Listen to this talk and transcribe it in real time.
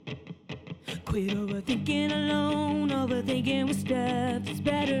Quit overthinking alone, overthinking with Steph is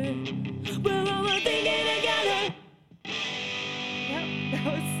better. We're overthinking together. Yep, that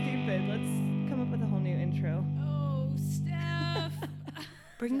was stupid. Let's come up with a whole new intro. Oh, Steph.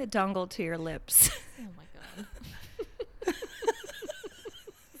 Bring the dongle to your lips. Oh my God.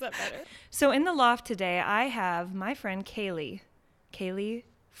 Is that better? So in the loft today, I have my friend Kaylee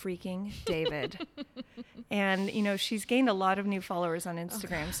freaking David. And, you know, she's gained a lot of new followers on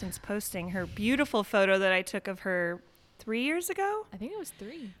Instagram since posting her beautiful photo that I took of her 3 years ago. I think it was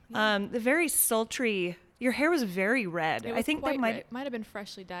 3. The very sultry, your hair was very red. It I was think quite that red. Might have been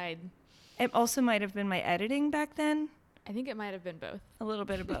freshly dyed. it also might have been my editing back then. I think it might have been both. A little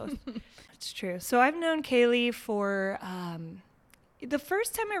bit of both. It's true. So I've known Kaylee for, the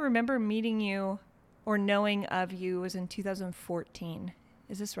first time I remember meeting you or knowing of you was in 2014.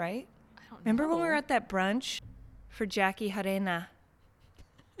 Is this right? I don't Remember know. when we were at that brunch for Jackie Harena?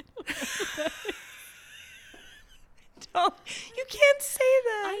 Don't, you can't say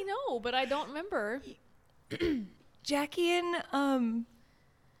that. I know, but I don't remember. Jackie and,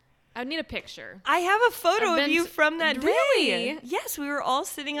 I need a picture. I have a photo of you from that day. Really? Yes, we were all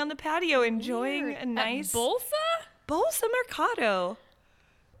sitting on the patio enjoying Weird. a nice At Bolsa Mercado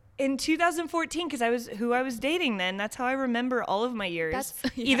in 2014 because I was dating then. That's how I remember all of my years.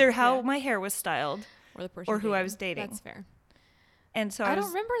 Either how my hair was styled or the person or who I dating. was dating. That's fair. And so I don't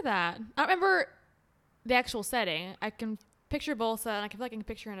remember that. I remember the actual setting. I can picture Bolsa and I feel like I can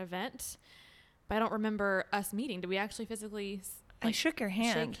picture an event, but I don't remember us meeting. Did we actually physically? I shook your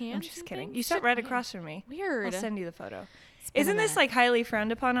hand. Shake hands. I'm just kidding. things? You sat Shook right my hand. across from me. Weird. I'll send you the photo. It's been a Isn't this minute. like highly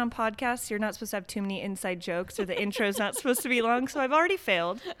frowned upon on podcasts? You're not supposed to have too many inside jokes or the intro's not supposed to be long, so I've already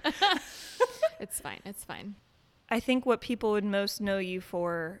failed. It's fine. It's fine. I think what people would most know you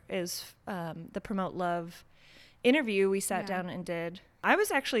for is the Promote Love interview we sat down and did. I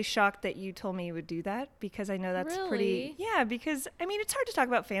was actually shocked that you told me you would do that because I know that's pretty... Yeah, because, I mean, it's hard to talk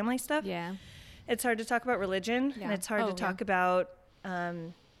about family stuff. Yeah. It's hard to talk about religion, and it's hard to talk about,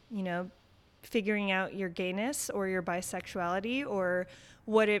 you know, figuring out your gayness or your bisexuality or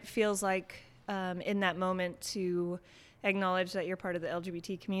what it feels like in that moment to acknowledge that you're part of the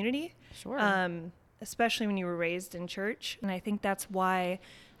LGBT community. Sure. Especially when you were raised in church. And I think that's why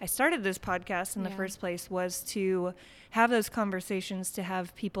I started this podcast in the first place, was to have those conversations, to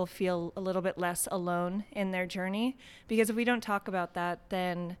have people feel a little bit less alone in their journey. Because if we don't talk about that,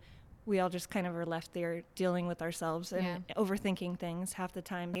 then we all just kind of are left there dealing with ourselves and overthinking things half the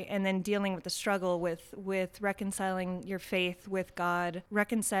time. And then dealing with the struggle with reconciling your faith with God,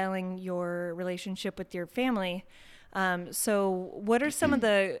 reconciling your relationship with your family. So what are some of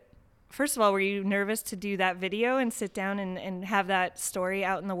the... First of all, were you nervous to do that video and sit down and have that story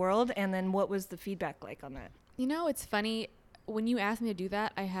out in the world? And then what was the feedback like on that? You know, it's funny. When you asked me to do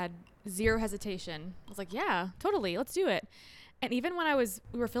that, I had zero hesitation. I was like, yeah, totally. Let's do it. And even when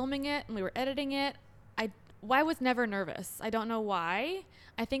we were filming it and we were editing it, I was never nervous. I don't know why.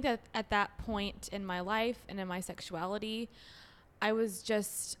 I think that at that point in my life and in my sexuality, I was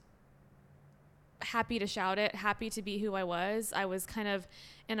just happy to shout it, happy to be who I was. I was kind of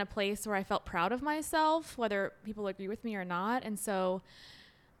in a place where I felt proud of myself, whether people agree with me or not. And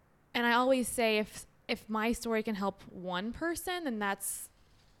I always say if my story can help one person, then that's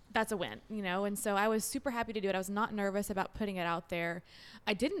a win, you know? And so I was super happy to do it. I was not nervous about putting it out there.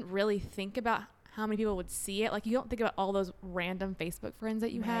 I didn't really think about how many people would see it. Like, you don't think about all those random Facebook friends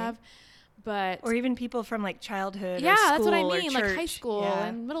that you have, but... Or even people from like childhood or yeah, school that's what I or mean. Like church. high school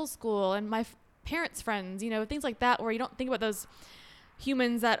and middle school and my parents' friends, you know, things like that, where you don't think about those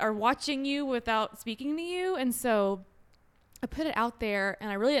humans that are watching you without speaking to you. And so I put it out there and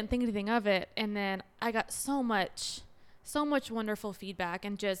I really didn't think anything of it. And then I got so much wonderful feedback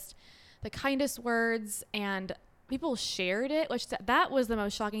and just the kindest words, and people shared it, which that was the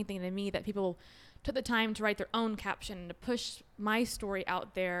most shocking thing to me, that people took the time to write their own caption and to push my story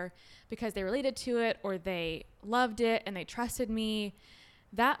out there because they related to it or they loved it and they trusted me.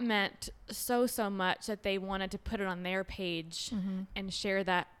 That meant so much that they wanted to put it on their page and share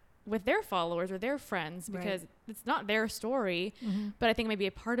that with their followers or their friends, because it's not their story, but I think maybe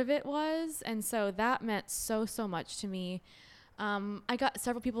a part of it was. And so that meant so much to me. I got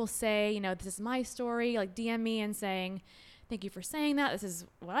several people say, you know, this is my story, like DM me and saying, thank you for saying that. This is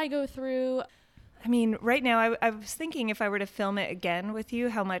what I go through. I mean, right now I was thinking if I were to film it again with you,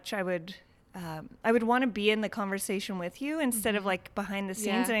 how much I would want to be in the conversation with you instead of like behind the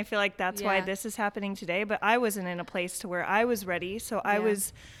scenes. And I feel like that's why this is happening today. But I wasn't in a place to where I was ready. So I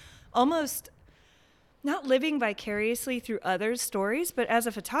was almost not living vicariously through others' stories, but as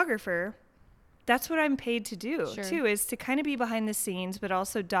a photographer, that's what I'm paid to do Sure. too, is to kind of be behind the scenes, but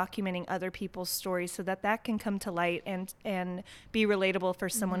also documenting other people's stories so that can come to light and be relatable for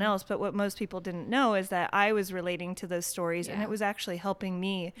someone else. But what most people didn't know is that I was relating to those stories, and it was actually helping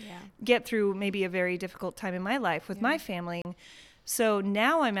me get through maybe a very difficult time in my life with my family. So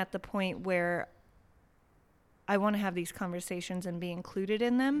now I'm at the point where I want to have these conversations and be included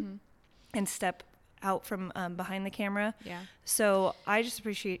in them and step out from behind the camera. Yeah. So I just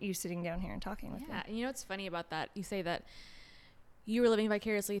appreciate you sitting down here and talking with me. Yeah. And you know what's funny about that? You say that you were living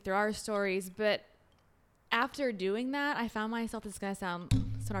vicariously through our stories, but after doing that, I found myself, this is going to sound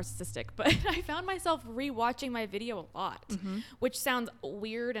so narcissistic, but I found myself rewatching my video a lot, which sounds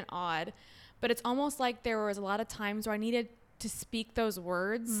weird and odd, but it's almost like there was a lot of times where I needed to speak those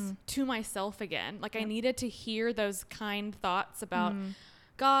words to myself again. Like I needed to hear those kind thoughts about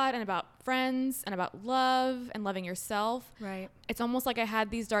God and about friends and about love and loving yourself. Right. It's almost like I had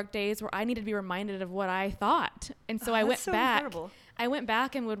these dark days where I needed to be reminded of what I thought. And so I went back. Incredible. I went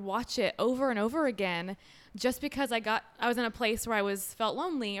back and would watch it over and over again just because I was in a place where I felt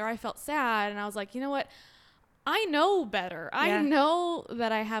lonely or I felt sad, and I was like, you know what? I know better. I know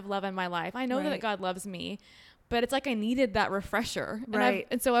that I have love in my life. I know that God loves me. But it's like I needed that refresher. Right.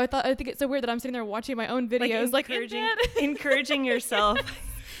 And so I think it's so weird that I'm sitting there watching my own videos, like encouraging yourself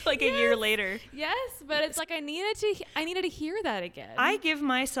like a year later. Yes, but it's like I needed to hear that again. I give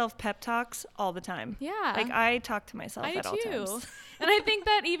myself pep talks all the time. Yeah. Like I talk to myself at all times. And I think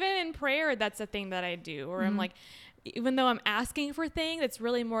that even in prayer, that's a thing that I do, where I'm like, even though I'm asking for things, it's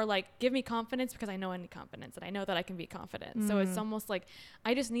really more like, give me confidence because I know I need confidence and I know that I can be confident. So it's almost like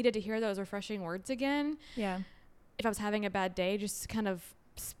I just needed to hear those refreshing words again. Yeah. If I was having a bad day, just kind of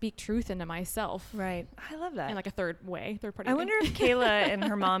speak truth into myself. Right. I love that. In like a third party I wonder if Kayla and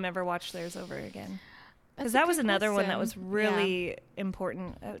her mom ever watched theirs over again. Because that was another one that was really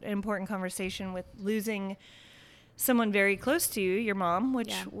important, an important conversation with losing someone very close to you, your mom,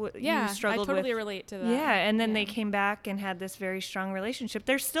 which you struggled with. I totally relate to that. Yeah, and then they came back and had this very strong relationship.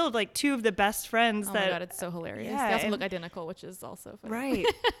 They're still like two of the best friends. Oh my God, it's so hilarious. Yeah, they also look identical, which is also funny. Right.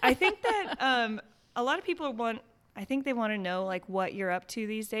 I think that a lot of people want to know like what you're up to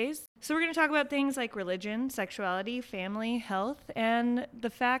these days. So we're going to talk about things like religion, sexuality, family, health, and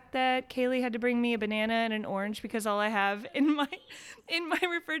the fact that Kaylee had to bring me a banana and an orange because all I have in my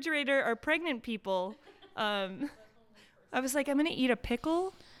refrigerator are pregnant people. I was like, I'm going to eat a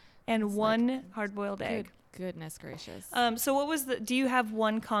pickle and one hard-boiled egg. Goodness gracious. So do you have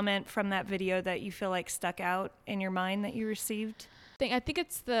one comment from that video that you feel like stuck out in your mind that you received? I think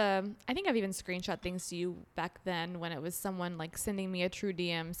I've even screenshot things to you back then when it was someone like sending me a true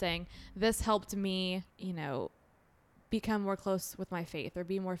DM saying, this helped me, become more close with my faith or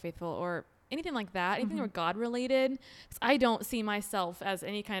be more faithful or anything like that. Anything more God related. 'Cause I don't see myself as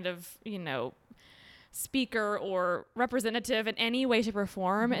any kind of, speaker or representative in any way, shape, or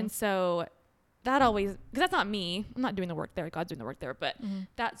form. And so that always, because that's not me. I'm not doing the work there. God's doing the work there. But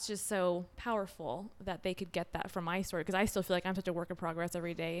that's just so powerful that they could get that from my story, because I still feel like I'm such a work in progress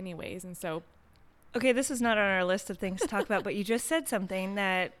every day anyways. And so. Okay, this is not on our list of things to talk about, but you just said something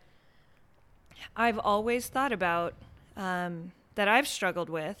that I've always thought about, that I've struggled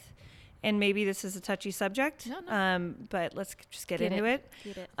with. And maybe this is a touchy subject, but let's just get into it.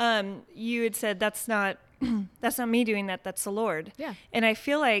 You had said that's not me doing that. That's the Lord. Yeah. And I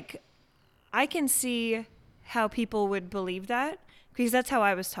feel like I can see how people would believe that, because that's how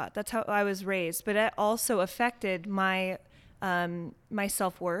I was taught. That's how I was raised. But it also affected my my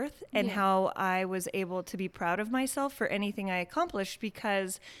self-worth and how I was able to be proud of myself for anything I accomplished,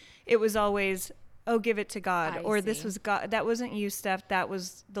 because it was always, oh, give it to God, this was God. That wasn't you, Steph. That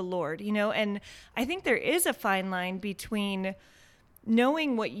was the Lord, And I think there is a fine line between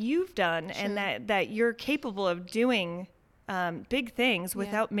knowing what you've done and that you're capable of doing big things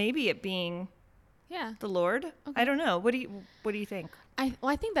without maybe it being the Lord. Okay. I don't know. What do you think? I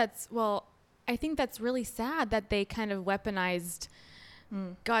think that's really sad that they kind of weaponized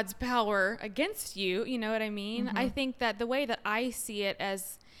God's power against you. You know what I mean? I think that the way that I see it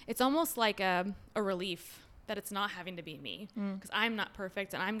as, it's almost like a relief that it's not having to be me, because I'm not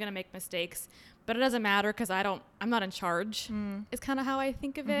perfect and I'm going to make mistakes, but it doesn't matter because I'm not in charge. It's kind of how I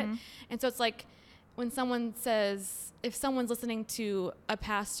think of it. And so it's like when someone says, if someone's listening to a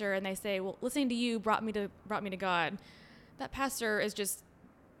pastor and they say, well, listening to you brought me to God, that pastor is just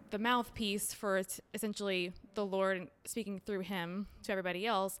the mouthpiece for essentially the Lord speaking through him to everybody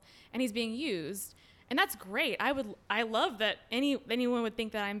else, and he's being used. And that's great. I love that anyone would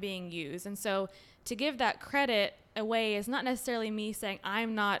think that I'm being used. And so to give that credit away is not necessarily me saying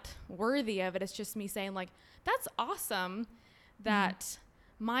I'm not worthy of it. It's just me saying, like, that's awesome that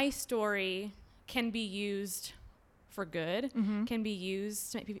my story can be used for good, can be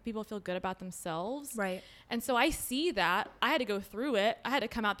used to make people feel good about themselves. Right. And so I see that. I had to go through it. I had to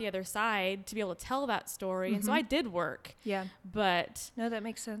come out the other side to be able to tell that story. And so I did work. Yeah. But no, that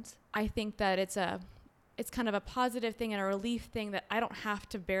makes sense. I think that it's kind of a positive thing and a relief thing that I don't have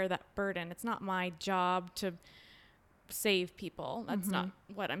to bear that burden. It's not my job to save people. That's not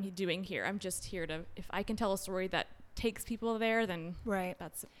what I'm doing here. I'm just here to, if I can tell a story that takes people there, then right.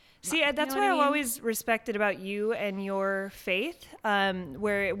 that's See, that's what I've always respected about you and your faith,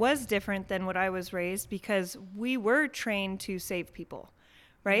 where it was different than what I was raised, because we were trained to save people,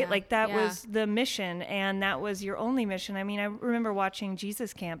 right? Like that was the mission, and that was your only mission. I mean, I remember watching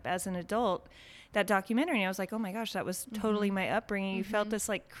Jesus Camp as an adult, that documentary, and I was like, oh my gosh, that was totally my upbringing. You felt this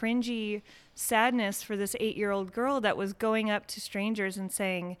like cringy sadness for this 8-year-old girl that was going up to strangers and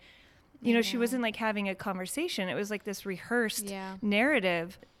saying, you know, she wasn't like having a conversation. It was like this rehearsed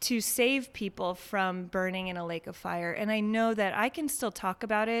narrative to save people from burning in a lake of fire. And I know that I can still talk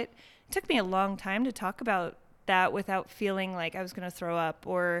about it. It took me a long time to talk about that without feeling like I was going to throw up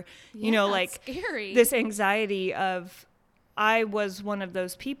or, you know, like scary. This anxiety of, I was one of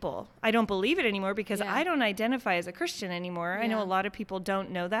those people. I don't believe it anymore because I don't identify as a Christian anymore. I know a lot of people don't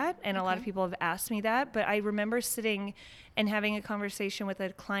know that, and a lot of people have asked me that, but I remember sitting and having a conversation with a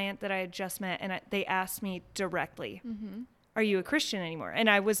client that I had just met, and they asked me directly, are you a Christian anymore? And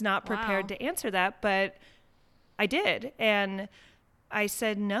I was not prepared to answer that, but I did. And I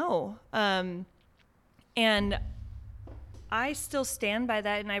said no. And I still stand by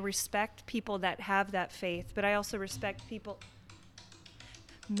that, and I respect people that have that faith, but I also respect people.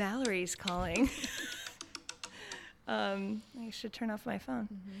 Mallory's calling. I should turn off my phone.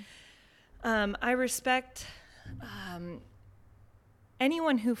 I respect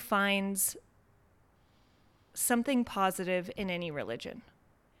anyone who finds something positive in any religion,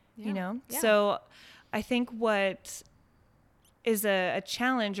 you know? So I think what is a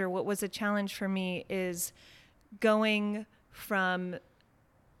challenge, or what was a challenge for me, is going from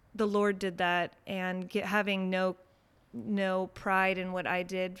the Lord did that and having no pride in what I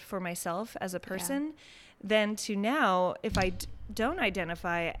did for myself as a person, then to now, if I don't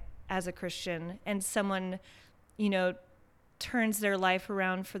identify as a Christian and someone, you know, turns their life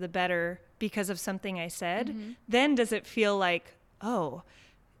around for the better because of something I said, then does it feel like, oh,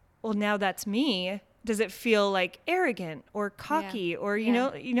 well, now that's me? Does it feel like arrogant or cocky or, you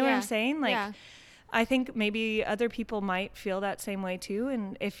know what I'm saying? Like, I think maybe other people might feel that same way too.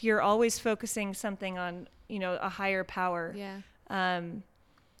 And if you're always focusing something on, you know, a higher power, I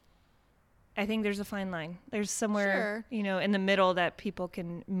think there's a fine line. There's somewhere, you know, in the middle that people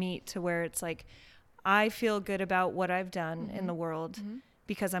can meet to where it's like, I feel good about what I've done in the world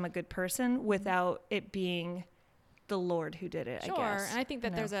because I'm a good person without it being the Lord who did it, I guess. And I think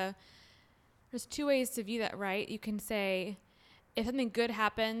that there's two ways to view that, right? You can say, if something good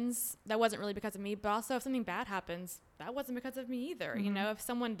happens, that wasn't really because of me, but also if something bad happens, that wasn't because of me either. You know, if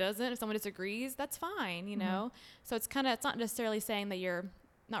someone disagrees, that's fine, you know? So it's not necessarily saying that you're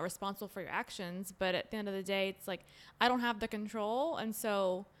not responsible for your actions, but at the end of the day, it's like, I don't have the control. And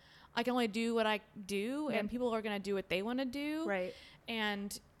so I can only do what I do, and people are going to do what they want to do. Right.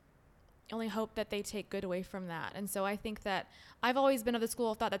 And only hope that they take good away from that. And so I think that I've always been of the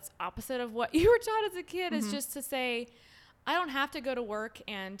school of thought that's opposite of what you were taught as a kid, is just to say, I don't have to go to work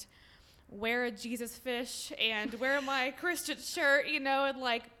and wear a Jesus fish and wear my Christian shirt, you know, and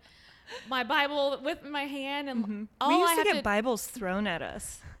like my Bible with my hand. And all we used I have to get Bibles thrown at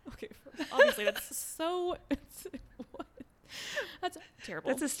us. Okay, obviously that's so. That's terrible.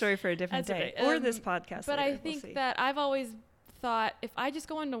 That's a story for a different day, or this podcast. But later. I think that I've always thought, if I just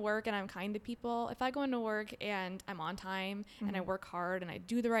go into work and I'm kind to people, if I go into work and I'm on time and I work hard and I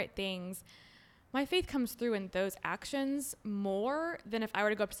do the right things, my faith comes through in those actions more than if I were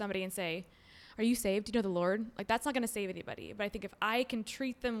to go up to somebody and say, are you saved? Do you know the Lord? Like, that's not going to save anybody. But I think if I can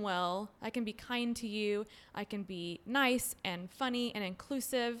treat them well, I can be kind to you, I can be nice and funny and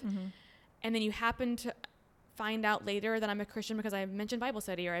inclusive, and then you happen to find out later that I'm a Christian because I mentioned Bible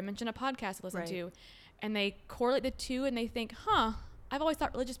study or I mentioned a podcast to listen to, and they correlate the two and they think, I've always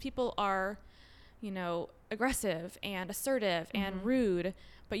thought religious people are, you know, aggressive and assertive and rude,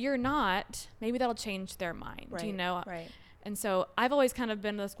 but you're not. Maybe that'll change their mind, you know? Right. And so I've always kind of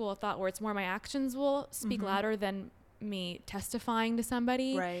been to the school of thought where it's more my actions will speak louder than me testifying to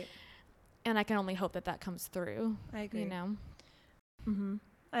somebody. Right. And I can only hope that that comes through. I agree. You know?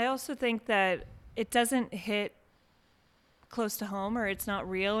 I also think that it doesn't hit close to home, or it's not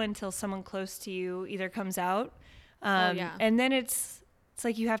real until someone close to you either comes out. And then it's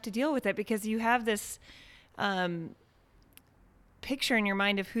like you have to deal with it because you have this picture in your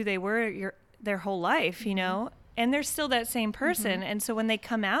mind of who they were their whole life, you know, and they're still that same person. And so when they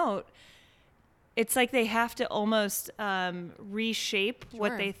come out, it's like they have to almost reshape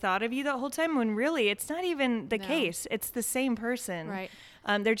what they thought of you the whole time, when really it's not even the case. It's the same person. Right.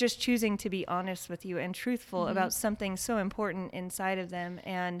 They're just choosing to be honest with you and truthful about something so important inside of them.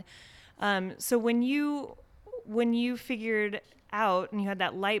 And so when you figured out and you had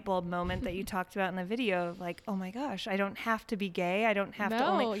that light bulb moment that you talked about in the video of like, oh my gosh, I don't have to be gay. I don't have to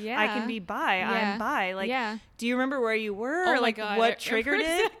I can be bi. I'm bi. Like, do you remember where you were? Oh or like my God, what triggered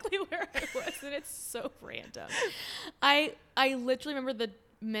it? Exactly where I was. And it's so random. I literally remember the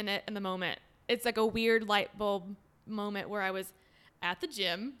minute and the moment. It's like a weird light bulb moment where I was at the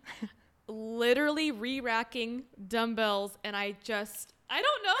gym, literally re-racking dumbbells. And I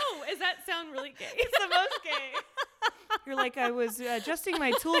don't know. Does that sound really gay? It's the most gay. You're like, I was adjusting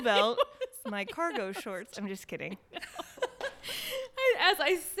my tool belt, my cargo shorts. I'm just kidding. As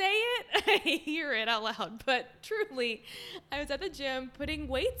I say it, I hear it out loud. But truly, I was at the gym putting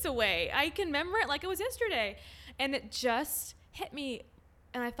weights away. I can remember it like it was yesterday. And it just hit me.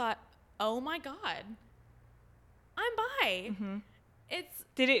 And I thought, oh my God, I'm bi.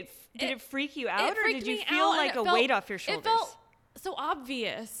 Did it freak you out, or did you feel like a weight off your shoulders? It felt so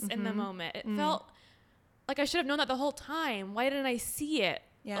obvious in the moment. It felt like I should have known that the whole time. Why didn't I see it?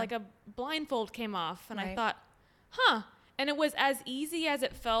 Yeah. Like a blindfold came off, and I thought, and it was as easy as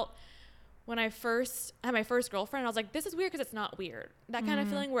it felt when I had my first girlfriend. I was like, this is weird because it's not weird. That kind of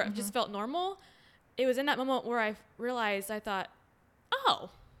feeling where it just felt normal. It was in that moment where I realized, I thought, oh,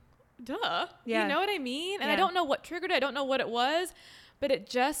 duh. Yeah. You know what I mean? And I don't know what triggered it. I don't know what it was, but it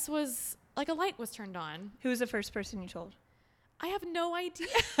just was like a light was turned on. Who was the first person you told? I have no idea.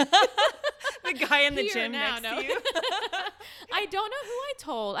 The guy in the gym next to you. I don't know who I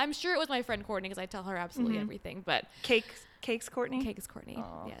told. I'm sure it was my friend Courtney, because I tell her absolutely everything. But Cakes Courtney? Cakes Courtney.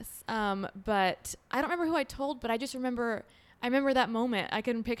 Aww. Yes. But I don't remember who I told, but I just remember that moment. I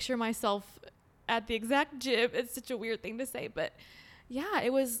can picture myself at the exact gym. It's such a weird thing to say, but yeah,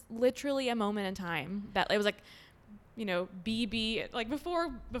 it was literally a moment in time that it was like, you know, BB, like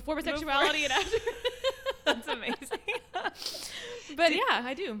before bisexuality and after. That's amazing. But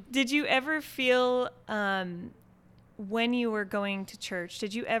I do. Did you ever feel, when you were going to church,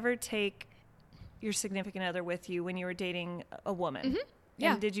 did you ever take your significant other with you when you were dating a woman? Mm-hmm.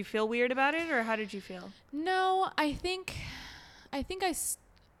 Yeah. And did you feel weird about it, or how did you feel? No, I think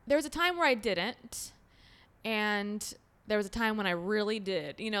there was a time where I didn't, and there was a time when I really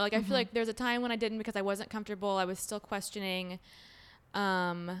did. You know, like I feel like there was a time when I didn't because I wasn't comfortable. I was still questioning.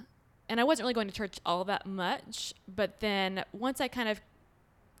 And I wasn't really going to church all that much. But then once I kind of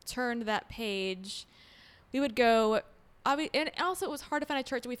turned that page, we would go. And also it was hard to find a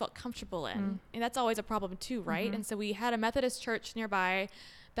church that we felt comfortable in. And that's always a problem too, right? And so we had a Methodist church nearby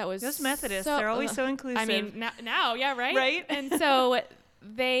that was those Methodists. They're always so inclusive. I mean, now, yeah, right? Right. And so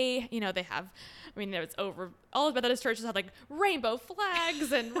they have, I mean, there was all of Methodist churches had like rainbow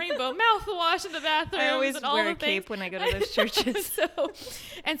flags and rainbow mouthwash in the bathrooms. I always and all wear the a cape when I go to those churches.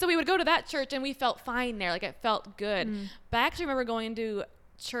 So we would go to that church and we felt fine there. Like it felt good. But I actually remember going to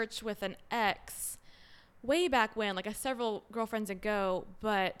church with an ex way back when, like several girlfriends ago,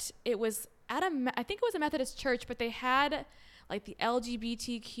 but it was I think it was a Methodist church, but they had like the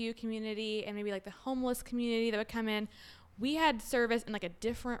LGBTQ community and maybe like the homeless community that would come in. We had service in like a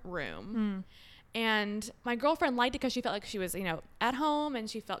different room. And my girlfriend liked it because she felt like she was, you know, at home and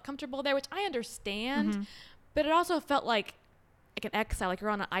she felt comfortable there, which I understand. But it also felt like an exile, like you're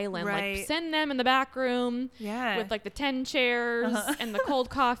on an island. Right. Like send them in the back room with like the 10 chairs and the cold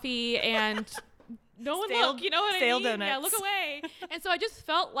coffee and no one look, you know what I mean? Donuts. Yeah, look away. And so I just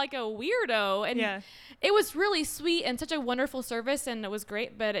felt like a weirdo. And it was really sweet and such a wonderful service, and it was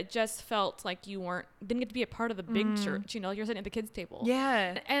great, but it just felt like you didn't get to be a part of the big church, you know, you're sitting at the kids' table.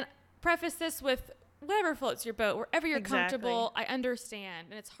 Yeah. And preface this with whatever floats your boat, wherever you're comfortable, I understand.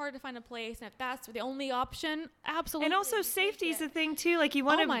 And it's hard to find a place, and if that's the only option, absolutely. And also safety is a thing too. Like you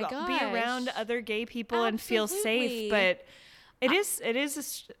want to be around other gay people and feel safe, but it is a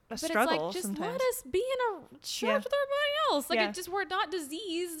struggle. It's like, just sometimes. Let us be in a church with everybody else. Like we're not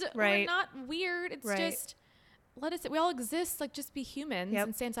diseased. We're not weird. It's just let us. We all exist. Like just be humans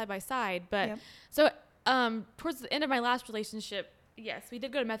and stand side by side. But so towards the end of my last relationship, yes, we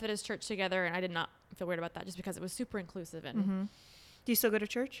did go to Methodist church together, and I did not feel weird about that, just because it was super inclusive. And do you still go to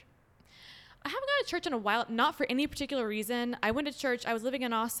church? I haven't gone to church in a while, not for any particular reason. I went to church. I was living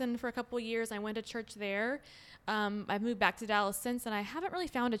in Austin for a couple of years. And I went to church there. I've moved back to Dallas since, and I haven't really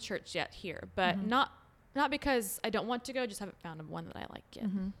found a church yet here, but not because I don't want to go, just haven't found one that I like yet.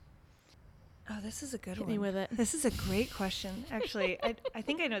 Oh, this is a good Hit one. me with it. This is a great question. Actually, I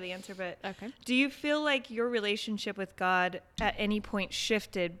think I know the answer, but Okay. do you feel like your relationship with God at any point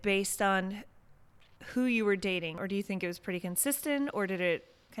shifted based on who you were dating? Or do you think it was pretty consistent, or did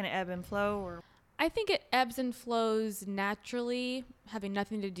it kind of ebb and flow? Or I think it ebbs and flows naturally, having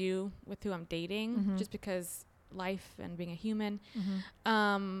nothing to do with who I'm dating, just because life and being a human.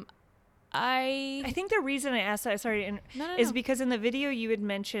 I think the reason I asked that, is because in the video you had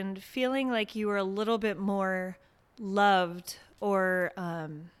mentioned feeling like you were a little bit more loved or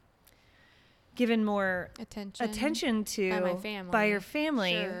given more attention to by your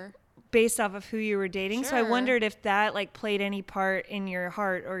family Sure. based off of who you were dating. So I Sure. wondered if that like played any part in your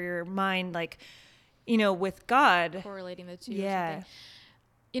heart or your mind, like, you know, with God. Correlating the two. Yeah. Or something.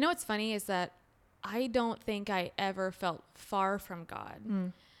 You know what's funny is that I don't think I ever felt far from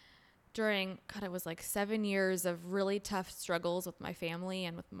God. During, God, it was like 7 years of really tough struggles with my family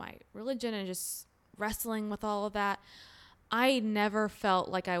and with my religion and just wrestling with all of that. I never felt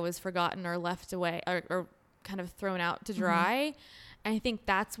like I was forgotten or left away or kind of thrown out to dry. And I think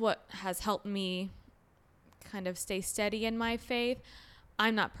that's what has helped me kind of stay steady in my faith.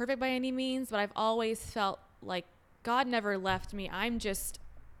 I'm not perfect by any means, but I've always felt like God never left me. I'm just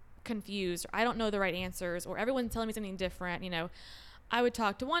confused. Or I don't know the right answers, or everyone's telling me something different. You know, I would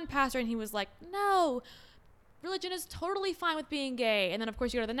talk to one pastor and he was like, no, religion is totally fine with being gay. And then of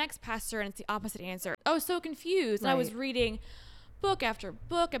course you go to the next pastor and it's the opposite answer. I was so confused. And I was reading book after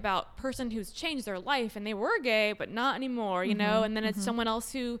book about person who's changed their life and they were gay, but not anymore, you know? And then it's someone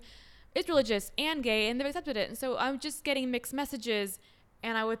else who is religious and gay and they've accepted it. And so I'm just getting mixed messages,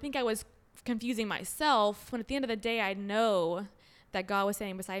 and I would think I was confusing myself when at the end of the day, I know that God was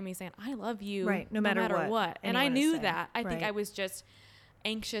standing beside me saying, I love you no matter what. And I knew that. I think I was just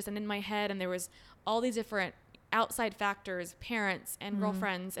anxious and in my head, and there was all these different outside factors, parents and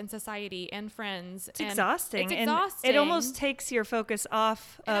girlfriends and society and friends. It's exhausting. It's exhausting. And it almost takes your focus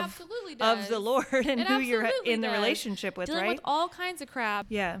off of the Lord and who you're in the relationship with, dealing right? with all kinds of crap.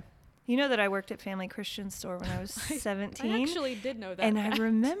 Yeah. You know that I worked at Family Christian Store when I was 17. I actually did know that. And I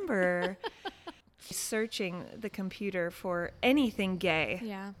remember searching the computer for anything gay.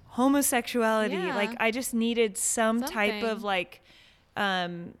 Yeah. Homosexuality. Yeah. Like I just needed some type of like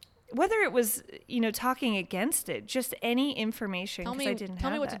whether it was, you know, talking against it, just any information, because I didn't have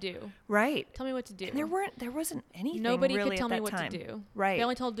Tell me what that. to do. Right. Tell me what to do. And there wasn't anything Nobody really could tell at me that what time. to do. Right. They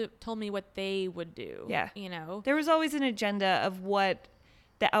only told me what they would do. Yeah. You know? There was always an agenda of what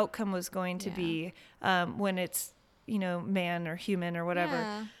the outcome was going to be when it's, you know, man or human or whatever.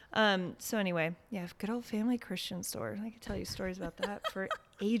 Yeah. So anyway, yeah, good old Family Christian Store. I could tell you stories about that for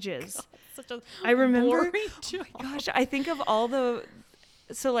ages. Such a I remember, boring job. oh my gosh, I think of all the,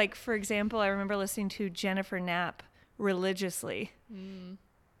 so like, for example, I remember listening to Jennifer Knapp religiously. And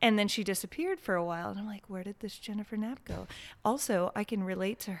then she disappeared for a while. And I'm like, where did this Jennifer Knapp go? Also, I can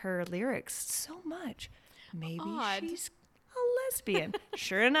relate to her lyrics so much. Maybe she's a lesbian.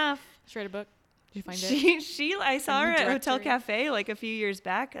 Sure enough. She read a book. Did you find it? I saw her at Hotel Cafe like a few years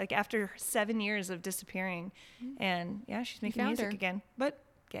back, like after 7 years of disappearing. And yeah, she's making music again, but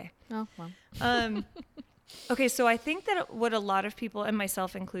gay. Oh, well. Okay, so I think that what a lot of people, and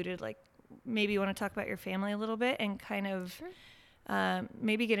myself included, like maybe you want to talk about your family a little bit and kind of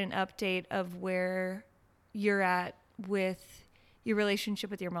maybe get an update of where you're at with your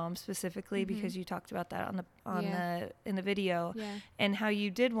relationship with your mom specifically, because you talked about that in the video, and how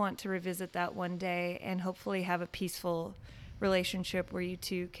you did want to revisit that one day and hopefully have a peaceful relationship where you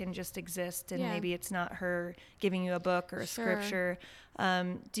two can just exist, and maybe it's not her giving you a book or a scripture.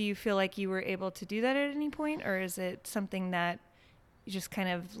 Do you feel like you were able to do that at any point, or is it something that you just kind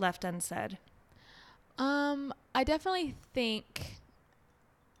of left unsaid? I definitely think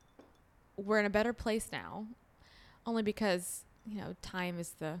we're in a better place now, only because, you know, time is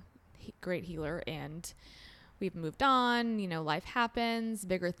the great healer, and we've moved on, you know, life happens,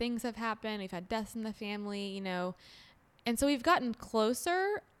 bigger things have happened. We've had deaths in the family, you know, and so we've gotten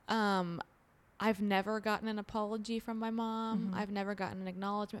closer. I've never gotten an apology from my mom. I've never gotten an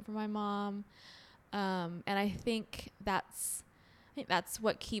acknowledgement from my mom. And I think that's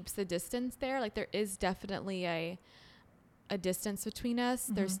what keeps the distance there. Like, there is definitely a distance between us.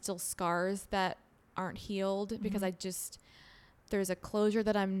 There's still scars that aren't healed because there's a closure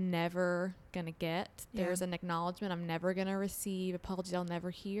that I'm never going to get. There's an acknowledgement I'm never going to receive, apologies I'll never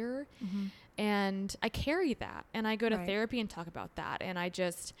hear. And I carry that, and I go to therapy and talk about that. And I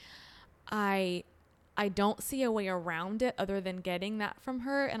don't see a way around it other than getting that from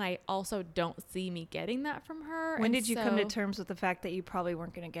her. And I also don't see me getting that from her. When did you come to terms with the fact that you probably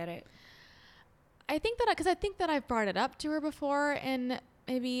weren't going to get it? I think that I've brought it up to her before, and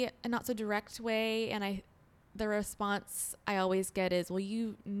maybe a not so direct way. And the response I always get is, well,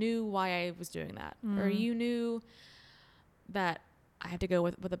 you knew why I was doing that. Or you knew that I have to go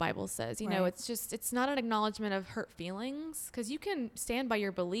with what the Bible says. You know, it's not an acknowledgement of hurt feelings, because you can stand by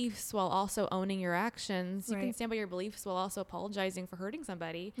your beliefs while also owning your actions. You can stand by your beliefs while also apologizing for hurting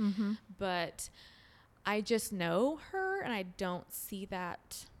somebody. But I just know her, and I don't see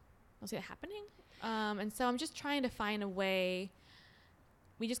that happening. And so I'm just trying to find a way.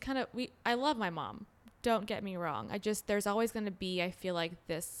 I love my mom. Don't get me wrong. There's always going to be, I feel like,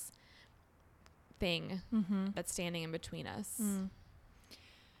 this thing that's standing in between us.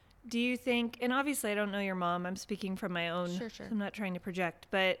 Do you think, and obviously I don't know your mom, I'm speaking from my own, Sure. I'm not trying to project,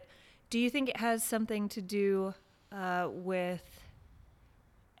 but do you think it has something to do with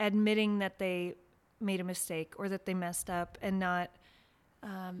admitting that they made a mistake or that they messed up and not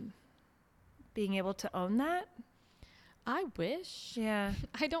being able to own that? I wish. Yeah.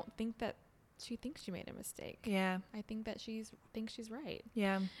 I don't think that she thinks she made a mistake. Yeah. I think that thinks she's right.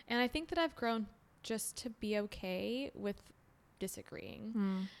 Yeah. And I think that I've grown just to be okay with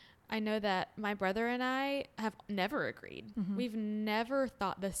disagreeing. I know that my brother and I have never agreed. We've never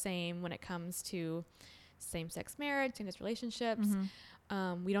thought the same when it comes to same-sex marriage, same-sex relationships.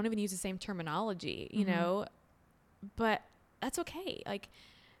 We don't even use the same terminology, you know, but that's okay. Like,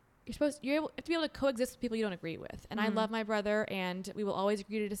 you have to be able to coexist with people you don't agree with. And I love my brother, and we will always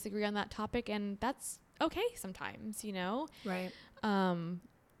agree to disagree on that topic. And that's okay sometimes, you know? Right.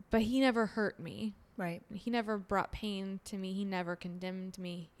 But he never hurt me. Right. He never brought pain to me. He never condemned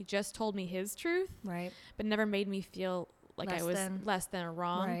me. He just told me his truth. Right. But never made me feel like I was less than or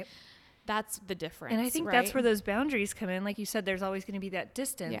wrong. Right. That's the difference. And I think that's where those boundaries come in. Like you said, there's always going to be that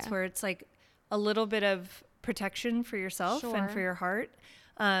distance where it's like a little bit of protection for yourself and for your heart.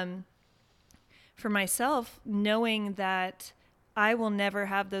 For myself, knowing that I will never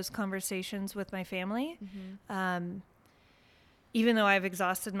have those conversations with my family, even though I've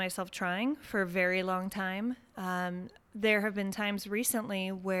exhausted myself trying for a very long time, there have been times recently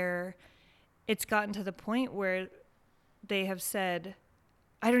where it's gotten to the point where they have said,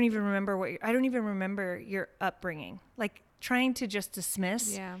 I don't even remember your upbringing. Like, trying to just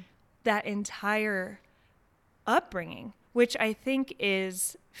dismiss that entire upbringing, which I think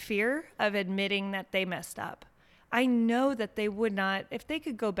is fear of admitting that they messed up. I know that they would not, if they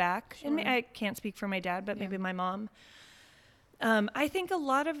could go back, and I can't speak for my dad, but maybe my mom. I think a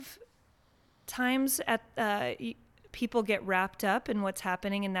lot of times people get wrapped up in what's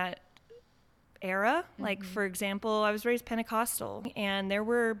happening in that era. Like, for example, I was raised Pentecostal, and there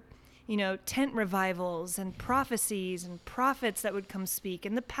were, tent revivals and prophecies and prophets that would come speak,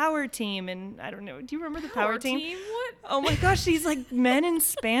 and the power team, and I don't know. Do you remember the power team? What? Oh my gosh, these like men in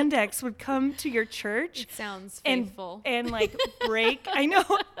spandex would come to your church. It sounds faithful. And like break, I know,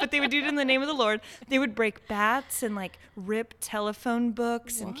 but they would do it in the name of the Lord. They would break bats and like rip telephone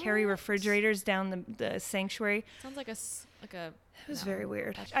books and carry refrigerators down the sanctuary. Sounds like a It was very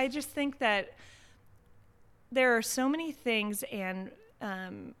weird. I just think that there are so many things and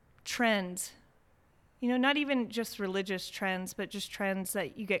trends, not even just religious trends, but just trends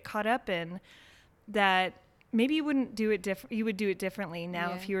that you get caught up in that maybe you wouldn't do it different. You would do it differently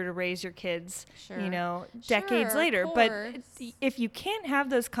now if you were to raise your kids, decades later. But if you can't have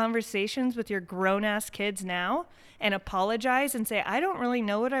those conversations with your grown-ass kids now and apologize and say, I don't really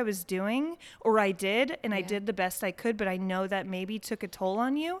know what I was doing, or I did, and I did the best I could, but I know that maybe took a toll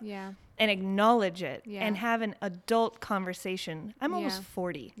on you. Yeah. And acknowledge it and have an adult conversation. I'm almost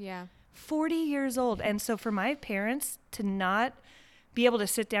 40. Yeah. 40 years old. And so for my parents to not be able to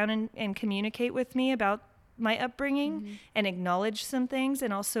sit down and communicate with me about my upbringing and acknowledge some things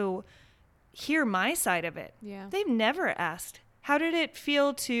and also hear my side of it. Yeah. They've never asked, how did it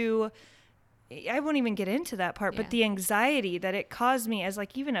feel to, I won't even get into that part, but the anxiety that it caused me as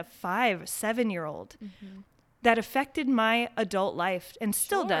like even a 7-year-old. That affected my adult life and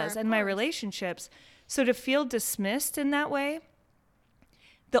still does, and my relationships. So to feel dismissed in that way,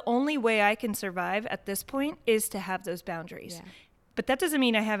 the only way I can survive at this point is to have those boundaries. Yeah. But that doesn't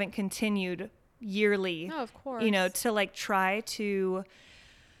mean I haven't continued yearly, no, of course. To like try to,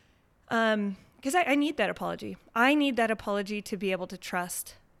 because I need that apology. I need that apology to be able to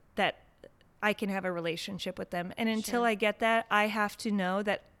trust that I can have a relationship with them. And until I get that, I have to know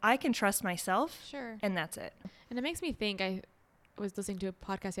that I can trust myself. Sure. And that's it. And it makes me think, I was listening to a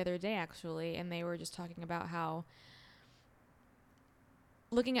podcast the other day, actually, and they were just talking about how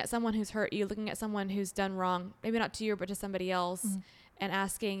looking at someone who's hurt you, looking at someone who's done wrong, maybe not to you, but to somebody else, and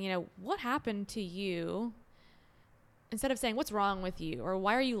asking, what happened to you instead of saying, what's wrong with you? Or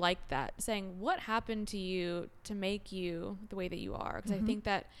why are you like that? Saying, what happened to you to make you the way that you are? Because I think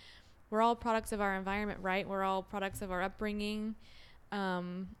that we're all products of our environment, right? We're all products of our upbringing.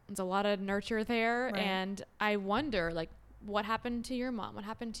 There's a lot of nurture there. Right. And I wonder, like, what happened to your mom? What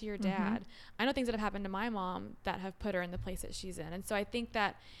happened to your dad? I know things that have happened to my mom that have put her in the place that she's in. And so I think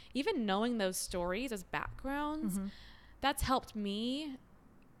that even knowing those stories as backgrounds, that's helped me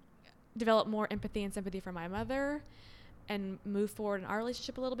develop more empathy and sympathy for my mother and move forward in our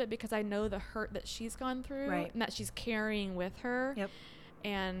relationship a little bit, because I know the hurt that she's gone through and that she's carrying with her.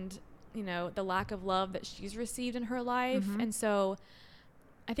 And, you know, the lack of love that she's received in her life. And so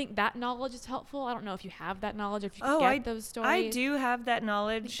I think that knowledge is helpful. I don't know if you have that knowledge, if you get those stories. I do have that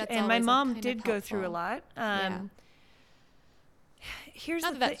knowledge, and my mom did go through a lot. Here's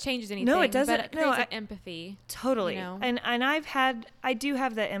not the that changes anything. No, it doesn't. But it creates empathy. Totally. You know? And I do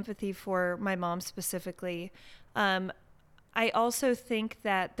have that empathy for my mom specifically. I also think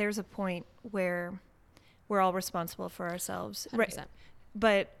that there's a point where we're all responsible for ourselves. 100%. Right.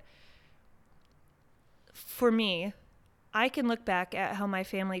 But for me, I can look back at how my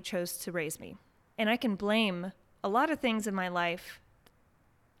family chose to raise me, and I can blame a lot of things in my life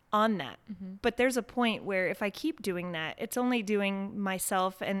on that. But there's a point where if I keep doing that, it's only doing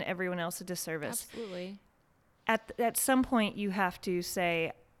myself and everyone else a disservice. Absolutely. At some point, you have to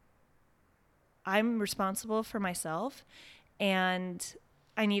say, I'm responsible for myself, and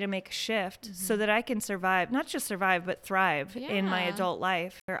I need to make a shift so that I can survive, not just survive, but thrive in my adult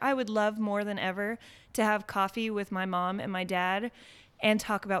life. I would love more than ever to have coffee with my mom and my dad and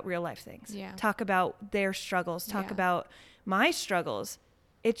talk about real life things. Talk about their struggles, talk about my struggles.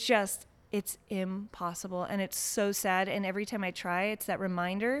 It's impossible, and it's so sad. And every time I try, it's that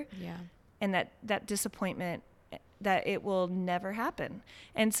reminder and that disappointment that it will never happen.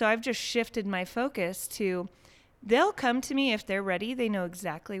 And so I've just shifted my focus to, they'll come to me if they're ready. They know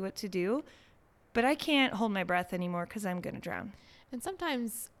exactly what to do, but I can't hold my breath anymore because I'm going to drown. And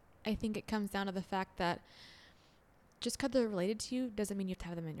sometimes I think it comes down to the fact that just because they're related to you doesn't mean you have to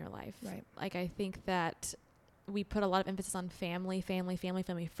have them in your life. Right. Like, I think that we put a lot of emphasis on family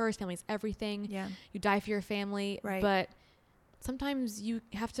first. Family is everything. Yeah. You die for your family. Right. But sometimes you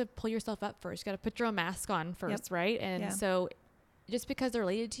have to pull yourself up first. You got to put your own mask on first, right? And so just because they're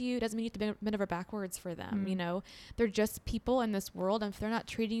related to you doesn't mean you have to bend over backwards for them. You know, they're just people in this world, and if they're not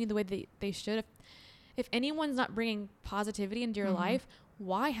treating you the way they should, if anyone's not bringing positivity into your life,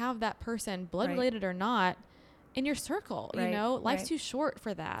 why have that person, blood related or not, in your circle? You know, life's too short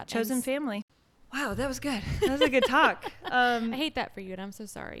for that. Chosen family. Wow, that was good. That was a good talk. I hate that for you, and I'm so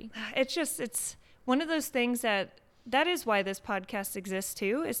sorry. It's one of those things that is why this podcast exists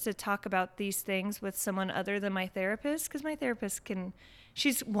too, is to talk about these things with someone other than my therapist, because my therapist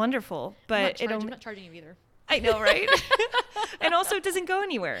she's wonderful, but I'm not charging you either. I know, right? And also it doesn't go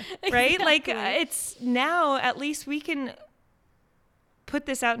anywhere, right? Exactly. Like it's now, at least we can put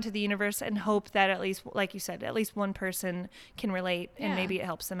this out into the universe and hope that at least, like you said, at least one person can relate and maybe it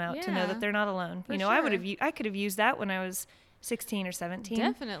helps them out to know that they're not alone. For you know, sure. I could have used that when I was 16 or 17.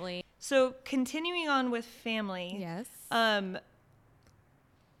 Definitely. So continuing on with family. Yes.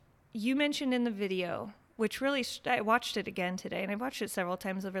 You mentioned in the video, which really, I watched it again today, and I've watched it several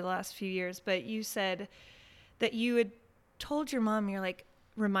times over the last few years, but you said that you had told your mom, you're like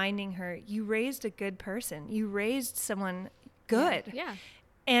reminding her, you raised a good person. You raised someone good. Yeah.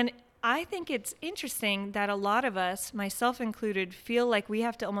 And I think it's interesting that a lot of us, myself included, feel like we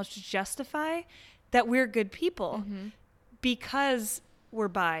have to almost justify that we're good people because we're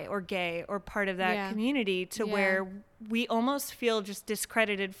bi or gay or part of that community, to where we almost feel just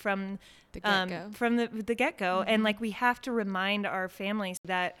discredited from the get-go. And like, we have to remind our families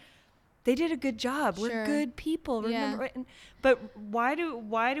that they did a good job. Sure. We're good people. Remember? But why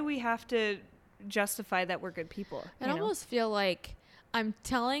do we have to justify that we're good people? I almost feel like I'm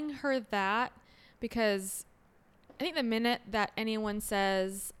telling her that because I think the minute that anyone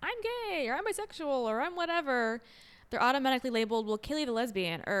says I'm gay or I'm bisexual or I'm whatever, they're automatically labeled, well, Kaylee the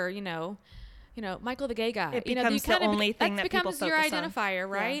lesbian, or you know, Michael the gay guy. It becomes the only thing that people focus on. That becomes your identifier,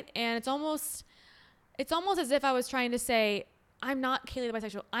 right? Yeah. And it's almost as if I was trying to say, I'm not Kaylee the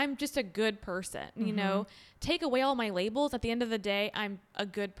bisexual. I'm just a good person. You know, take away all my labels. At the end of the day, I'm a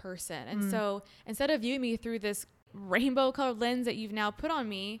good person. And so instead of viewing me through this rainbow colored lens that you've now put on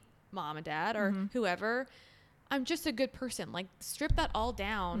me, mom and dad or whoever, I'm just a good person. Like, strip that all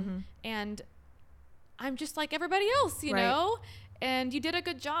down and I'm just like everybody else, you know, and you did a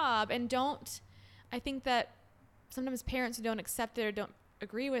good job. And I think that sometimes parents who don't accept it or don't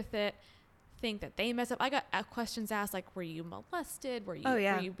agree with it think that they mess up. I got questions asked like, were you molested? Were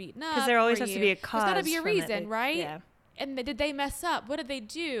you beaten up? Because there always has to be a cause. There's got to be a reason, right? Yeah. And did they mess up? What did they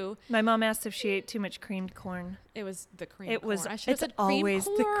do? My mom asked if she ate too much creamed corn. It was the creamed corn. Was. I should have It's said always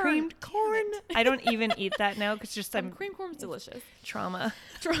creamed the corn. creamed corn. I don't even eat that now because just I'm creamed corn's delicious. trauma.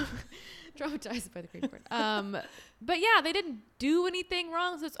 Traumatized by the creamed corn. But yeah, they didn't do anything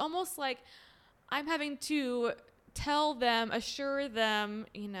wrong. So it's almost like I'm having to tell them, assure them,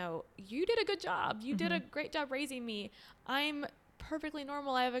 you know, you did a good job. You did a great job raising me. I'm perfectly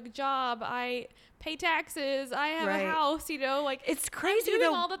normal. I have a job. I pay taxes. I have a house, you know, like it's crazy I'm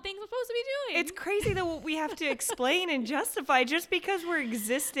doing though. all the things I'm supposed to be doing. It's crazy though what we have to explain and justify just because we're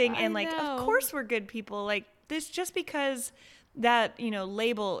existing and like of course we're good people. Like this just because that, you know,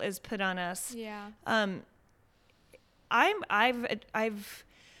 label is put on us. Yeah. I've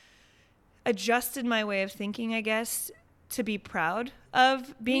adjusted my way of thinking, I guess, to be proud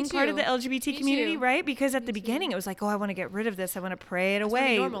of being part of the LGBT community, right? Because at the beginning it was like, oh, I want to get rid of this. I want to pray it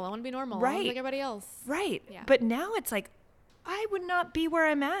away. I want to be normal. I want to be like everybody else. Right. Yeah. But now it's like, I would not be where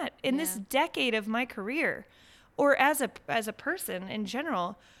I'm at in this decade of my career or as a person in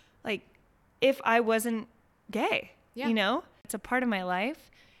general, like if I wasn't gay, you know, it's a part of my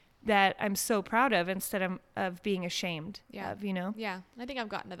life that I'm so proud of instead of being ashamed of, you know? Yeah. I think I've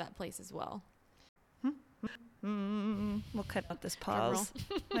gotten to that place as well. We'll cut out this pause.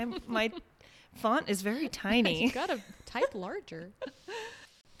 my font is very tiny. You gotta type larger.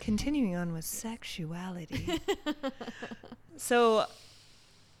 Continuing on with sexuality. So,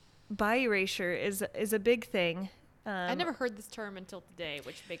 bi erasure is a big thing. I never heard this term until today,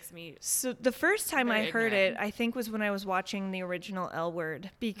 which makes me. So the first time I heard it, I think was when I was watching the original L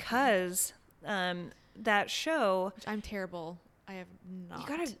Word because that show. Which I'm terrible. I have not. You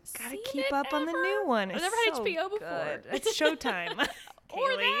gotta keep up on the new one. I've never had HBO before. Good. It's Showtime.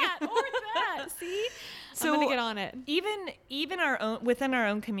 or that. See, so I'm gonna get on it. Even our own within our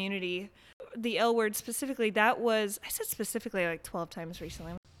own community, the L Word specifically. I said specifically like 12 times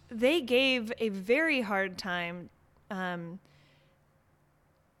recently. They gave a very hard time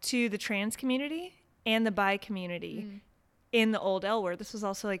to the trans community and the bi community. In the old L Word. This was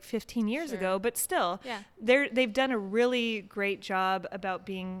also like 15 years ago, but still, they've done a really great job about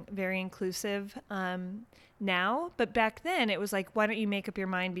being very inclusive now. But back then, it was like, why don't you make up your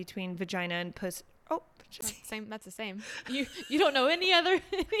mind between vagina and pussy? Oh, same. That's the same. You don't know any other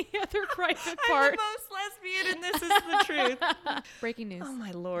private part. I'm the most lesbian, and this is the truth. Breaking news. Oh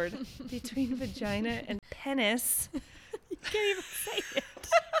my Lord! Between vagina and penis, you can't even say it.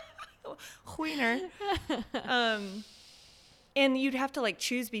 Wiener. And you'd have to like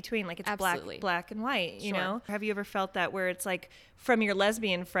choose between like it's black and white, you know? Have you ever felt that where it's like from your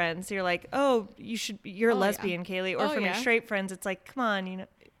lesbian friends, you're like, oh, you're a lesbian, Kaylee. Or from your straight friends, it's like, come on, you know?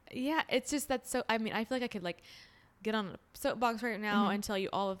 Yeah, it's just that's so, I mean, I feel like I could like get on a soapbox right now and tell you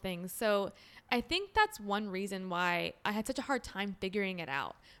all of things. So I think that's one reason why I had such a hard time figuring it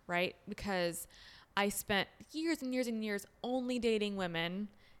out, right? Because I spent years and years and years only dating women.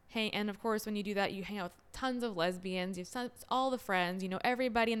 And of course, when you do that, you hang out with tons of lesbians, you have all the friends, you know,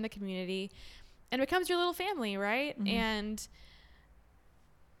 everybody in the community, and it becomes your little family, right? And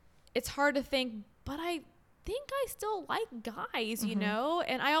it's hard to think, but I think I still like guys, you know?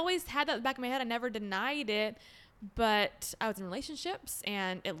 And I always had that in the back of my head. I never denied it, but I was in relationships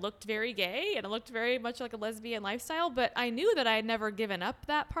and it looked very gay and it looked very much like a lesbian lifestyle, but I knew that I had never given up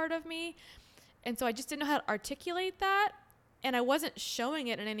that part of me. And so I just didn't know how to articulate that. And I wasn't showing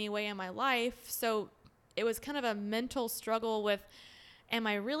it in any way in my life. So it was kind of a mental struggle with, am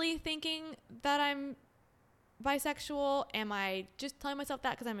I really thinking that I'm bisexual? Am I just telling myself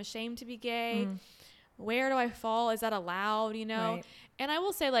that because I'm ashamed to be gay? Where do I fall? Is that allowed, you know? Right. And I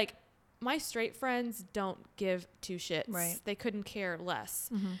will say, like, my straight friends don't give two shits. Right. They couldn't care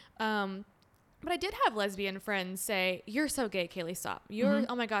less. But I did have lesbian friends say, you're so gay, Kaylee, stop.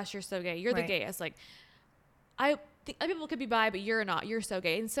 Oh my gosh, you're so gay. You're the gayest. Like, I think other people could be bi, but you're not. You're so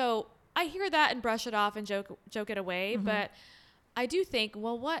gay. And so I hear that and brush it off and joke it away. But I do think,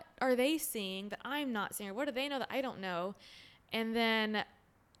 well, what are they seeing that I'm not seeing? Or what do they know that I don't know? And then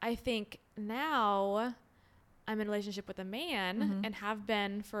I think now I'm in a relationship with a man and have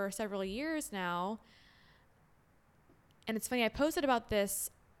been for several years now. And it's funny, I posted about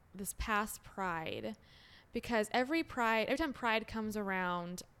this past Pride because every time Pride comes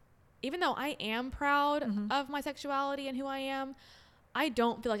around, even though I am proud of my sexuality and who I am, I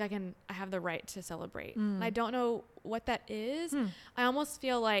don't feel like I have the right to celebrate. And I don't know what that is. I almost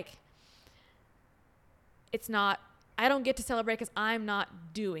feel like I don't get to celebrate because I'm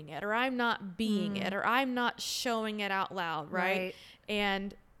not doing it, or I'm not being it, or I'm not showing it out loud, right?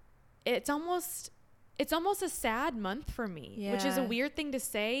 And it's almost a sad month for me, which is a weird thing to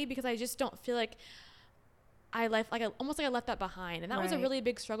say because I just don't feel like almost like I left that behind. And that was a really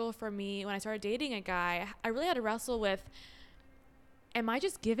big struggle for me when I started dating a guy. I really had to wrestle with, am I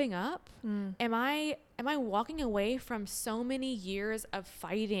just giving up? Am I walking away from so many years of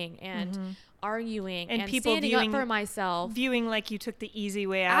fighting and arguing and people standing up for myself? Viewing like you took the easy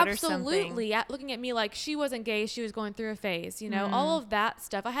way out or something. Absolutely. Looking at me like she wasn't gay, she was going through a phase, all of that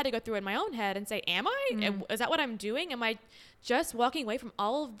stuff. I had to go through in my own head and say, am I? Is that what I'm doing? Am I just walking away from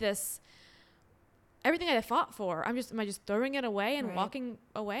all of this, everything I fought for? Am I just throwing it away and walking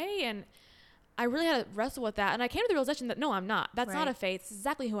away? And I really had to wrestle with that. And I came to the realization that no, I'm not. That's not a phase. It's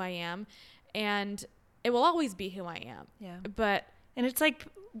exactly who I am. And it will always be who I am. Yeah. And it's like,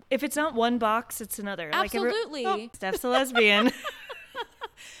 if it's not one box, it's another. Absolutely. Like Steph's a lesbian.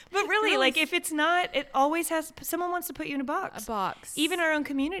 But really, like if it's not, it always has, someone wants to put you in a box. Even our own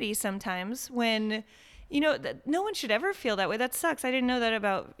community sometimes when, no one should ever feel that way. That sucks. I didn't know that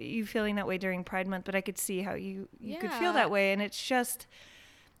about you feeling that way during Pride Month, but I could see how you could feel that way. And it's just,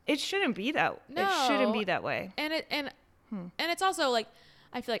 it shouldn't be that. No. It shouldn't be that way. And it's also like,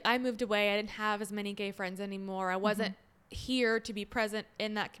 I feel like I moved away. I didn't have as many gay friends anymore. I wasn't here to be present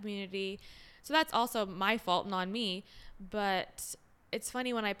in that community. So that's also my fault and on me. But it's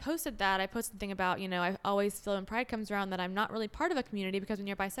funny, when I posted that, I posted something about, I always feel when Pride comes around that I'm not really part of a community, because when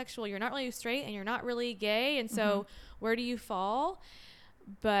you're bisexual, you're not really straight and you're not really gay. And so where do you fall?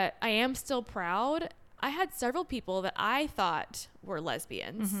 But I am still proud. I had several people that I thought were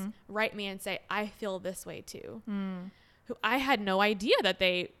lesbians write me and say, I feel this way too. Who I had no idea that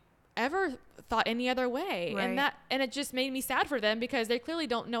they ever thought any other way. And it just made me sad for them, because they clearly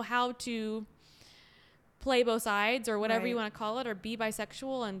don't know how to play both sides, or whatever you want to call it, or be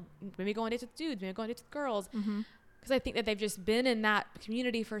bisexual and maybe go on dates with dudes, maybe go on dates with girls. Because I think that they've just been in that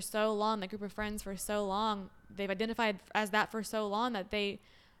community for so long, that group of friends for so long, they've identified as that for so long, that they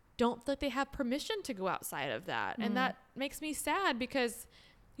don't feel like they have permission to go outside of that. And that makes me sad, because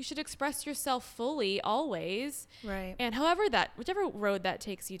you should express yourself fully always. And whichever road that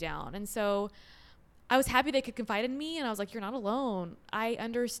takes you down. And so I was happy they could confide in me, and I was like, you're not alone. I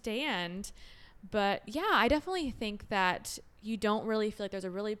understand. But yeah, I definitely think that you don't really feel like there's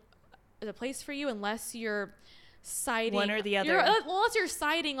a place for you unless you're siding one or the other. Unless you're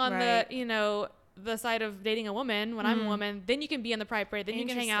siding on the side of dating a woman. When I'm a woman, then you can be in the Pride Parade, then you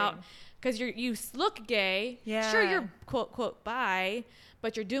can hang out because you look gay. Sure, you're quote bi,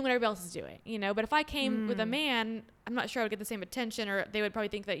 but you're doing what everybody else is doing, But if I came with a man, I'm not sure I would get the same attention, or they would probably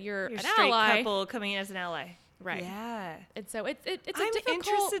think that you're an straight ally. Couple coming in as an ally. Right. Yeah. And so it's I'm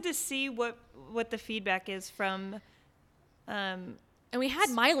interested to see what the feedback is from. And we had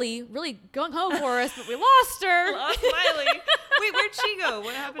Miley really gung ho for us, but we lost her. Lost Miley. Wait, where'd she go?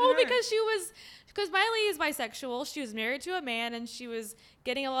 What happened to her? Because Miley is bisexual. She was married to a man, and she was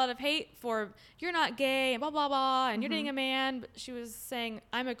getting a lot of hate for, you're not gay and blah, blah, blah, and you're dating a man. But she was saying,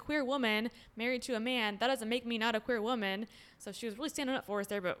 I'm a queer woman married to a man. That doesn't make me not a queer woman. So she was really standing up for us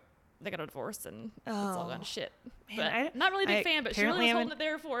there, but they got a divorce, and it's all gone to shit. Man, but not really a big fan, but she really was holding it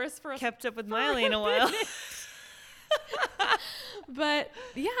there for us. Kept up with Miley in a while. But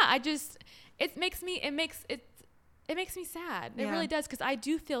yeah, it makes me sad. It really does, because I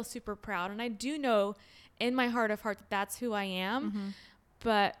do feel super proud, and I do know in my heart of hearts that that's who I am.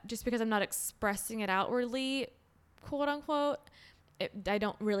 But just because I'm not expressing it outwardly, quote unquote, I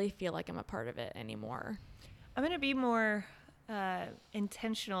don't really feel like I'm a part of it anymore. I'm going to be more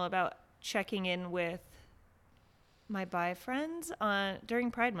intentional about checking in with my bi friends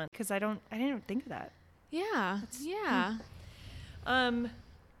during Pride Month, because I didn't even think of that. Yeah.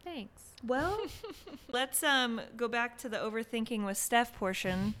 Thanks. Well, let's go back to the overthinking with Steph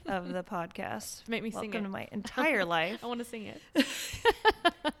portion of the podcast. Make me sing it. Welcome to my entire life. I want to sing it.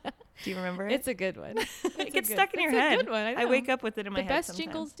 Do you remember it? It's a good one. It gets stuck in your head. It's a good one. I wake up with it in my head. The best sometimes.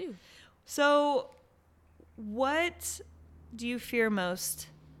 jingles do. So, what do you fear most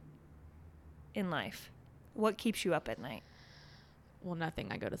in life? What keeps you up at night? Well, nothing.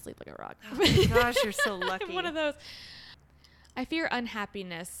 I go to sleep like a rock. Oh my gosh, you're so lucky. I'm one of those. I fear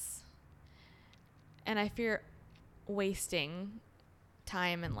unhappiness, and I fear wasting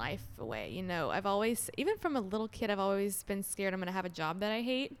time and life away. I've always, even from a little kid, I've always been scared I'm going to have a job that I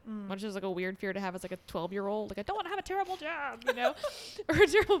hate, which is like a weird fear to have as like a 12-year-old. Like, I don't want to have a terrible job, or a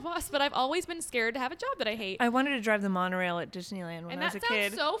terrible boss, but I've always been scared to have a job that I hate. I wanted to drive the monorail at Disneyland when I was a kid.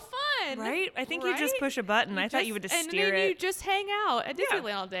 And that sounds so fun. Right? I think you just push a button. I thought you would just steer it. And then you just hang out at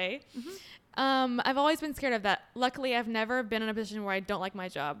Disneyland all day. I've always been scared of that. Luckily, I've never been in a position where I don't like my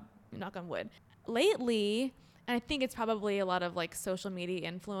job. Knock on wood. Lately, and I think it's probably a lot of like social media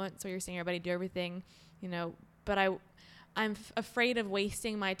influence where you're seeing everybody do everything, but I'm afraid of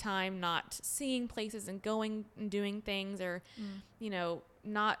wasting my time not seeing places and going and doing things, or,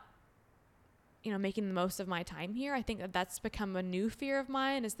 not, making the most of my time here. I think that that's become a new fear of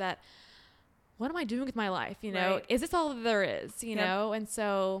mine, is that, what am I doing with my life? Right. Is this all that there is, know? And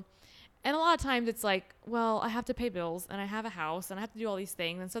so, and a lot of times it's like, well, I have to pay bills and I have a house and I have to do all these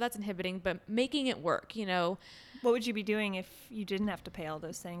things. And so that's inhibiting, but making it work, What would you be doing if you didn't have to pay all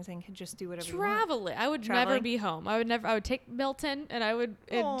those things and could just do whatever you want? Traveling. I would never be home. I would take Milton and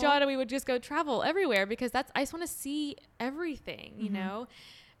John and we would just go travel everywhere, because I just want to see everything,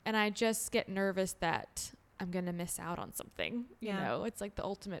 and I just get nervous that I'm going to miss out on something, it's like the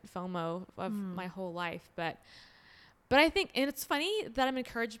ultimate FOMO of my whole life. But I think, and it's funny that I'm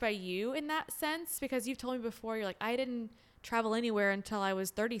encouraged by you in that sense, because you've told me before, you're like, I didn't travel anywhere until I was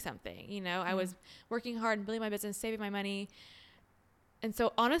 30 something, I was working hard and building my business, saving my money. And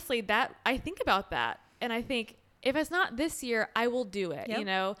so honestly, that I think about that, and I think if it's not this year, I will do it,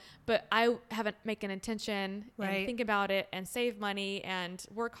 but I haven't make an intention and think about it and save money and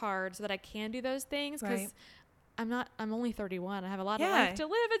work hard so that I can do those things. Because I'm only 31. I have a lot of life to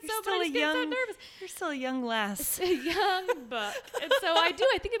live. It's so nervous. You're still a young lass. A young buck. And so I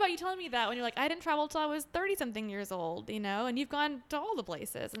think about you telling me that when you're like, I didn't travel till I was 30 something years old, and you've gone to all the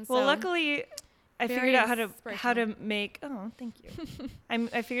places. And well, luckily I figured out how to make, thank you.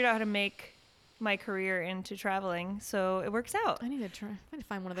 I figured out how to make my career into traveling, so it works out. I need to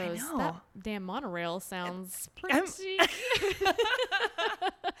find one of those. That damn monorail sounds pretty.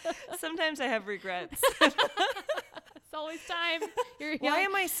 Sometimes I have regrets. It's always time. Why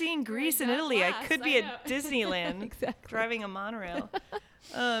am I seeing Greece and Italy? I could be at Disneyland driving a monorail.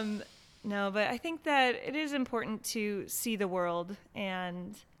 No, but I think that it is important to see the world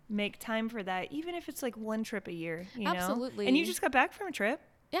and make time for that, even if it's like one trip a year. Absolutely. And you just got back from a trip.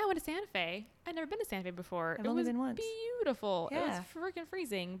 Yeah, I went to Santa Fe. I'd never been to Santa Fe before. I've only been once. Beautiful. Yeah. It was freaking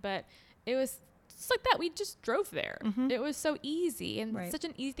freezing, but it was just like that. We just drove there. It was so easy and such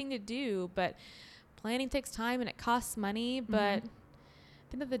an easy thing to do, but planning takes time and it costs money. But at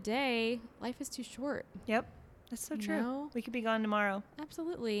the end of the day, life is too short. Yep. That's so true. We could be gone tomorrow.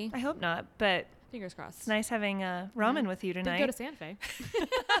 Absolutely. I hope not, but fingers crossed. It's nice having ramen with you tonight. Did go to Santa Fe.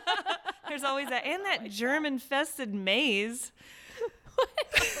 There's always that. And that germ-infested maze.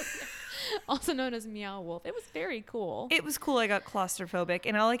 Also known as Meow Wolf. It was very cool. It was cool. I got claustrophobic,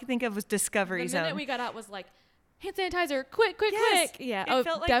 and all I could think of was Discovery Zone. The minute we got out was like, hand sanitizer, quick. Yeah.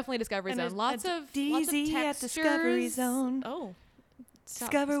 Definitely Discovery Zone. Lots of DZ at Discovery Zone. Oh.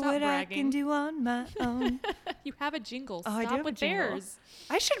 Discover what bragging. I can do on my own. You have a jingle. I do have with a jingle. Theirs.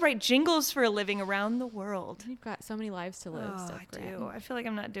 I should write jingles for a living around the world. You've got so many lives to live. I do. I feel like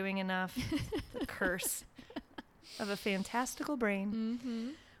I'm not doing enough. The curse of a fantastical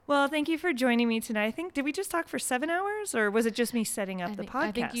brain. Well, thank you for joining me tonight. Did we just talk for 7 hours, or was it just me setting up the podcast?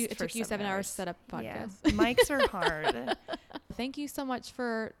 I think it took you 7 hours to set up the podcast. Yeah. Mics are hard. Thank you so much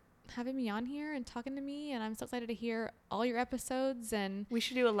for having me on here and talking to me, and I'm so excited to hear all your episodes. And we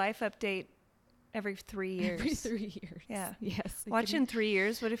should do a life update every 3 years. Every 3 years. Yeah. Yes. Watch in 3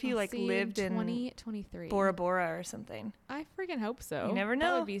 years. What if you lived in 2023 Bora Bora or something? I freaking hope so. You never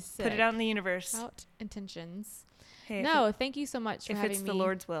know. That would be sick. Put it out in the universe. Out intentions. Hey, no, thank you so much for having me. If it's the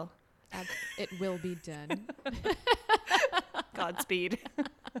Lord's will. It will be done. Godspeed.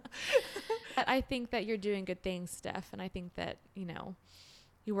 I think that you're doing good things, Steph, and I think that,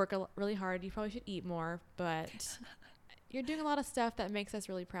 you work really hard. You probably should eat more, but you're doing a lot of stuff that makes us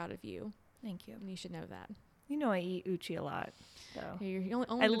really proud of you. Thank you. And you should know that. I eat uchi a lot, though. You're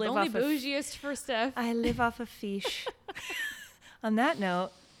only bougiest for Steph. I live off of fish. On that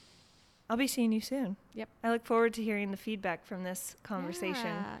note, I'll be seeing you soon. Yep. I look forward to hearing the feedback from this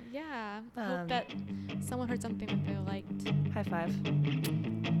conversation. Yeah. I hope that someone heard something that they liked. High five.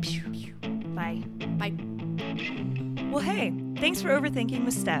 Bye. Bye. Well, hey, thanks for overthinking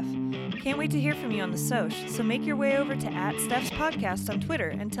with Steph. Can't wait to hear from you on the Soch, so make your way over to @Steph'sPodcast on Twitter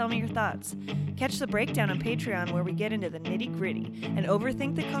and tell me your thoughts. Catch the breakdown on Patreon where we get into the nitty-gritty and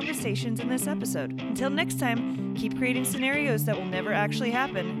overthink the conversations in this episode. Until next time, keep creating scenarios that will never actually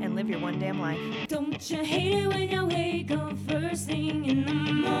happen and live your one damn life. Don't you hate it when you wake up first thing in the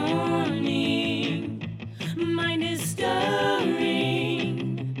morning? Mind is stirring,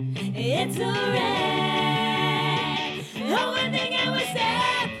 it's a wreck. Overthinking with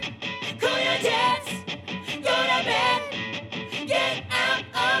Steph. Cool your jets, go to bed, get out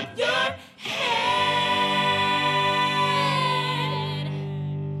of your head.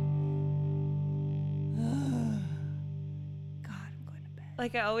 God, I'm going to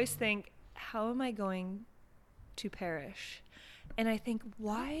bed. I always think, how am I going to perish? And I think,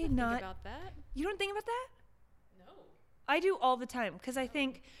 why not? Think about that? You don't think about that? No. I do all the time because I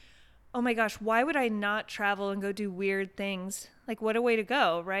think, oh my gosh, why would I not travel and go do weird things? Like, what a way to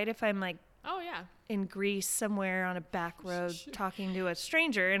go, right? If I'm like Oh yeah. in Greece somewhere on a back road talking to a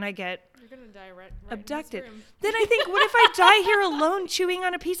stranger and I get You're gonna die right abducted. In this room. Then I think, what if I die here alone chewing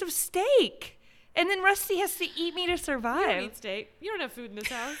on a piece of steak? And then Rusty has to eat me to You don't survive. eat steak. You don't have food in this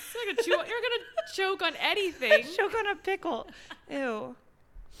house. You're gonna choke on anything. Choke on a pickle. Ew.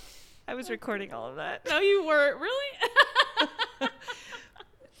 I was recording all of that. No, you weren't. Really?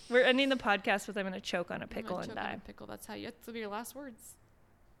 We're ending the podcast with I'm going to choke on a I'm gonna pickle and choke on die. a pickle. That's how you. That's be your last words.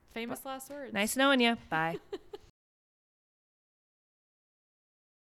 Famous last words. Nice knowing you. Bye.